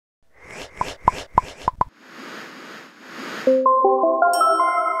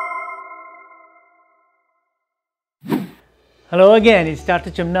Hello again, it's Dr.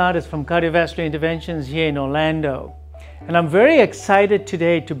 Jamnadas from Cardiovascular Interventions here in Orlando. And I'm very excited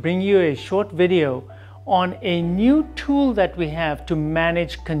today to bring you a short video on a new tool that we have to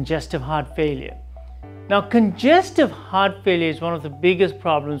manage congestive heart failure. Now, congestive heart failure is one of the biggest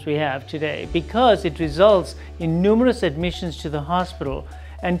problems we have today because it results in numerous admissions to the hospital.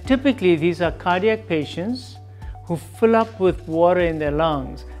 And typically these are cardiac patients who fill up with water in their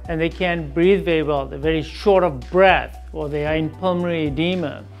lungs and they can't breathe very well. They're very short of breath, or they are in pulmonary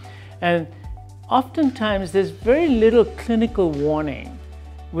edema. And oftentimes there's very little clinical warning.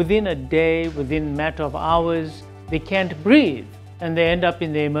 Within a day, within a matter of hours, they can't breathe and they end up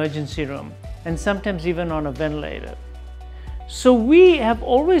in the emergency room and sometimes even on a ventilator. So we have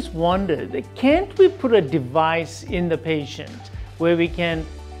always wondered, can't we put a device in the patient where we can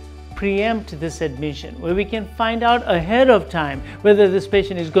preempt this admission, where we can find out ahead of time whether this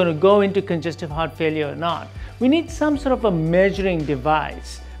patient is going to go into congestive heart failure or not. We need some sort of a measuring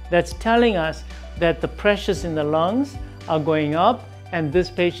device that's telling us that the pressures in the lungs are going up and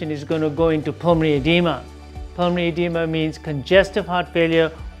this patient is going to go into pulmonary edema. Pulmonary edema means congestive heart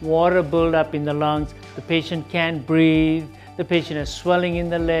failure, water buildup in the lungs, the patient can't breathe, the patient has swelling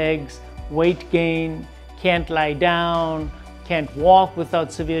in the legs, weight gain, can't lie down, can't walk without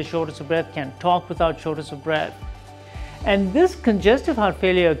severe shortness of breath, can't talk without shortness of breath. And this congestive heart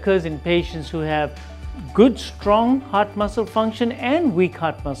failure occurs in patients who have good, strong heart muscle function and weak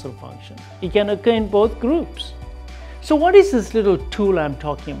heart muscle function. It can occur in both groups. So what is this little tool I'm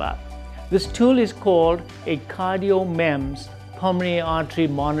talking about? This tool is called a CardioMEMS, pulmonary artery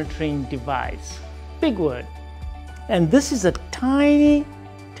monitoring device. Big word. And this is a tiny,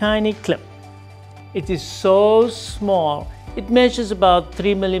 tiny clip. It is so small. It measures about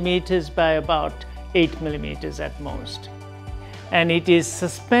 3 millimeters by about 8 millimeters at most. And it is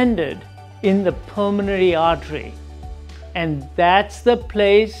suspended in the pulmonary artery. And that's the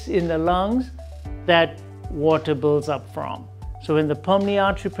place in the lungs that water builds up from. So when the pulmonary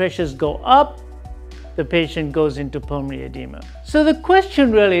artery pressures go up, the patient goes into pulmonary edema. So the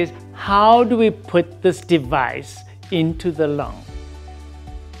question really is, how do we put this device into the lung?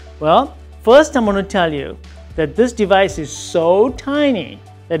 Well, first I'm going to tell you that this device is so tiny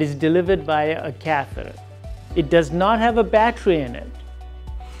that it's delivered via a catheter. It does not have a battery in it.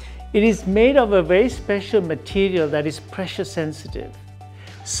 It is made of a very special material that is pressure sensitive.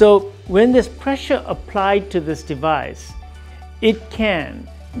 So when there's pressure applied to this device, it can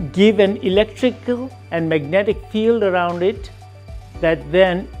give an electrical and magnetic field around it that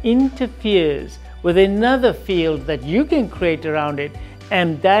then interferes with another field that you can create around it,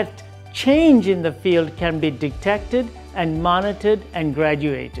 and that change in the field can be detected and monitored and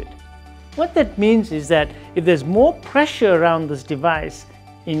graduated. What that means is that if there's more pressure around this device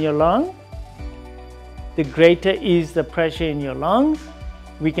in your lung, the greater is the pressure in your lungs,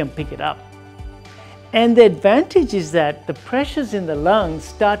 we can pick it up. And the advantage is that the pressures in the lungs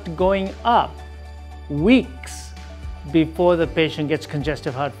start going up weeks before the patient gets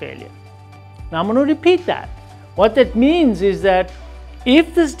congestive heart failure. Now I'm going to repeat that. What that means is that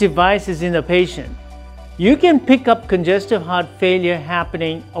if this device is in the patient, you can pick up congestive heart failure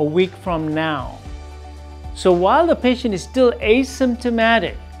happening a week from now. So while the patient is still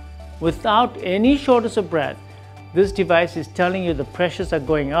asymptomatic, without any shortness of breath, this device is telling you the pressures are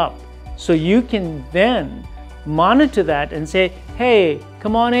going up. So you can then monitor that and say, hey,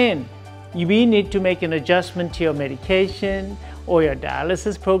 come on in. We need to make an adjustment to your medication or your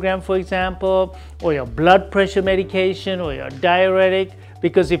dialysis program, for example, or your blood pressure medication or your diuretic.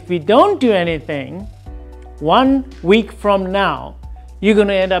 Because if we don't do anything, 1 week from now, you're going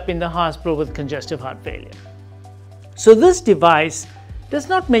to end up in the hospital with congestive heart failure. So this device does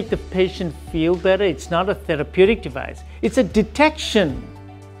not make the patient feel better. It's not a therapeutic device. It's a detection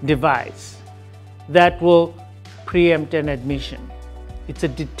device that will preempt an admission. It's a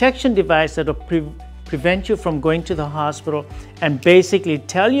detection device that will prevent you from going to the hospital and basically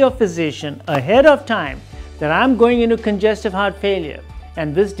tell your physician ahead of time that I'm going into congestive heart failure,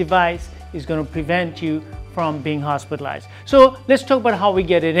 and this device is going to prevent you from being hospitalized. So let's talk about how we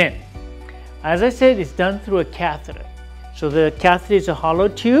get it in. As I said, it's done through a catheter. So the catheter is a hollow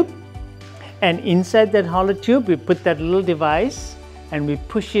tube, and inside that hollow tube we put that little device and we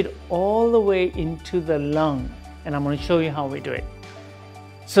push it all the way into the lung. And I'm going to show you how we do it.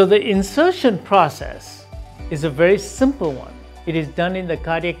 So the insertion process is a very simple one. It is done in the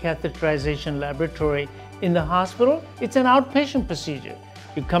cardiac catheterization laboratory in the hospital. It's an outpatient procedure.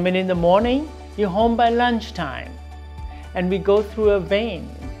 You come in the morning, you're home by lunchtime. And we go through a vein,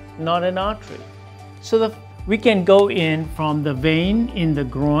 not an artery. So we can go in from the vein in the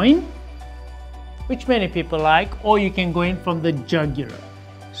groin. which many people like, or you can go in from the jugular.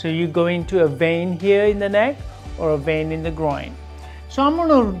 So you go into a vein here in the neck or a vein in the groin. So I'm going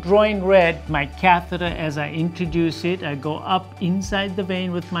to draw in red my catheter as I introduce it. I go up inside the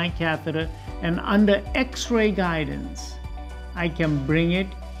vein with my catheter, and under X-ray guidance, I can bring it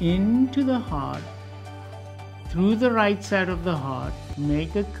into the heart, through the right side of the heart,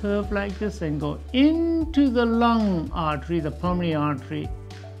 make a curve like this and go into the lung artery, the pulmonary artery,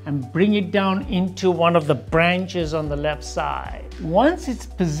 and bring it down into one of the branches on the left side. Once it's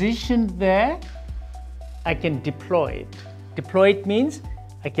positioned there, I can deploy it. Deploy it means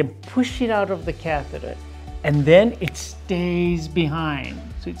I can push it out of the catheter and then it stays behind.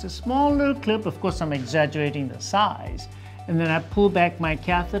 So it's a small little clip. Of course, I'm exaggerating the size. And then I pull back my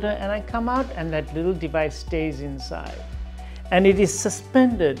catheter and I come out, and that little device stays inside. And it is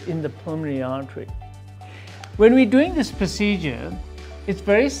suspended in the pulmonary artery. When we're doing this procedure, it's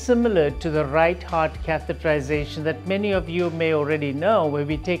very similar to the right heart catheterization that many of you may already know, where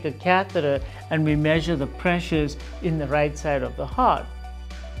we take a catheter and we measure the pressures in the right side of the heart.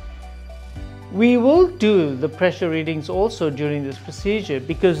 We will do the pressure readings also during this procedure,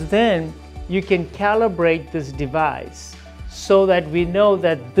 because then you can calibrate this device so that we know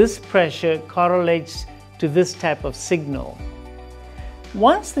that this pressure correlates to this type of signal.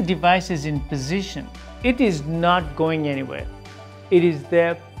 Once the device is in position, it is not going anywhere. It is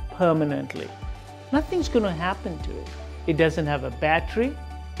there permanently. Nothing's going to happen to it. It doesn't have a battery.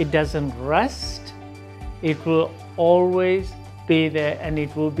 It doesn't rust. It will always be there, and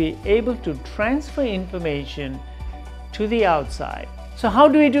it will be able to transfer information to the outside. So how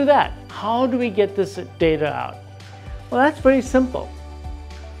do we do that? How do we get this data out? Well, that's very simple.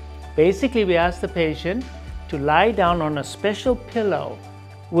 Basically, we ask the patient to lie down on a special pillow.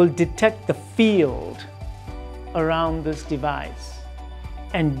 We'll detect the field around this device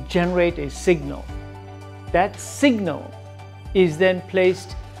and generate a signal. That signal is then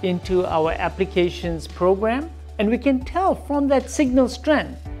placed into our applications program, and we can tell from that signal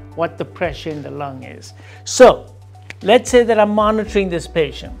strength what the pressure in the lung is. So let's say that I'm monitoring this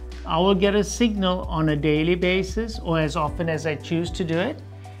patient. I will get a signal on a daily basis or as often as I choose to do it.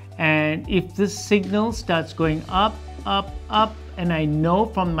 And if this signal starts going up, up, up, and I know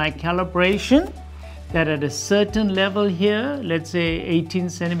from my calibration that at a certain level here, let's say 18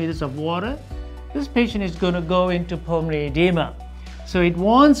 centimeters of water, this patient is going to go into pulmonary edema. So it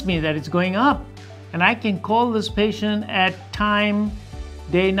warns me that it's going up, and I can call this patient at time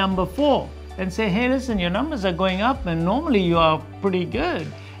day number 4 and say, hey, listen, your numbers are going up and normally you are pretty good.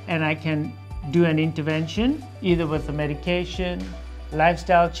 And I can do an intervention either with a medication,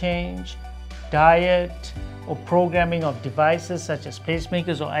 lifestyle change, diet, or programming of devices such as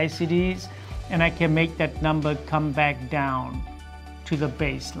pacemakers or ICDs, and I can make that number come back down to the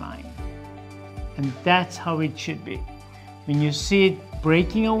baseline. And that's how it should be. When you see it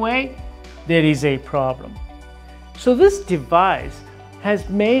breaking away, there is a problem. So this device has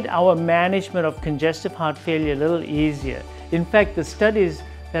made our management of congestive heart failure a little easier. In fact, the studies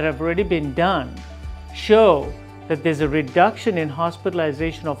that have already been done show that there's a reduction in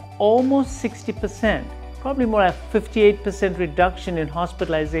hospitalization of almost 60%, probably more like 58% reduction in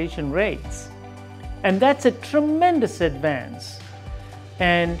hospitalization rates. And that's a tremendous advance.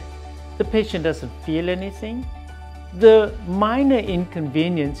 And the patient doesn't feel anything. The minor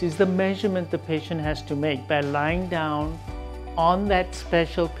inconvenience is the measurement the patient has to make by lying down on that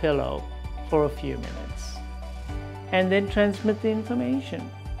special pillow for a few minutes and then transmit the information.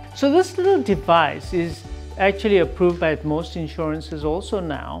 So this little device is actually approved by most insurances also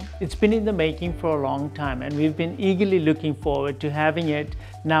now. It's been in the making for a long time, and we've been eagerly looking forward to having it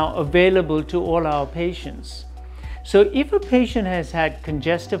now available to all our patients. So if a patient has had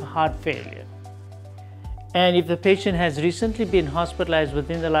congestive heart failure, and if the patient has recently been hospitalized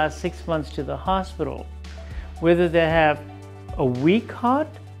within the last 6 months to the hospital, whether they have a weak heart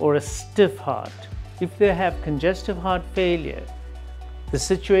or a stiff heart, if they have congestive heart failure, the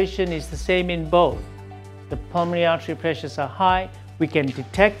situation is the same in both. The pulmonary artery pressures are high. We can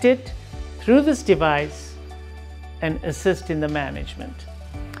detect it through this device and assist in the management.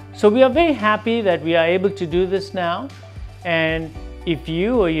 So we are very happy that we are able to do this now. And if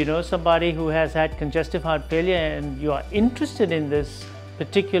you or you know somebody who has had congestive heart failure and you are interested in this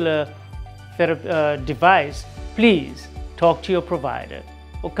particular device, please talk to your provider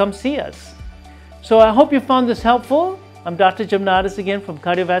or come see us. So I hope you found this helpful. I'm Dr. Jamnadas again from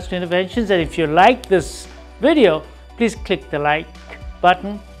Cardiovascular Interventions, and if you like this video, please click the like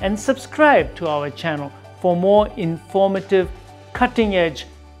button and subscribe to our channel for more informative, cutting-edge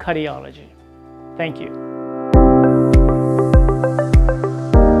cardiology. Thank you.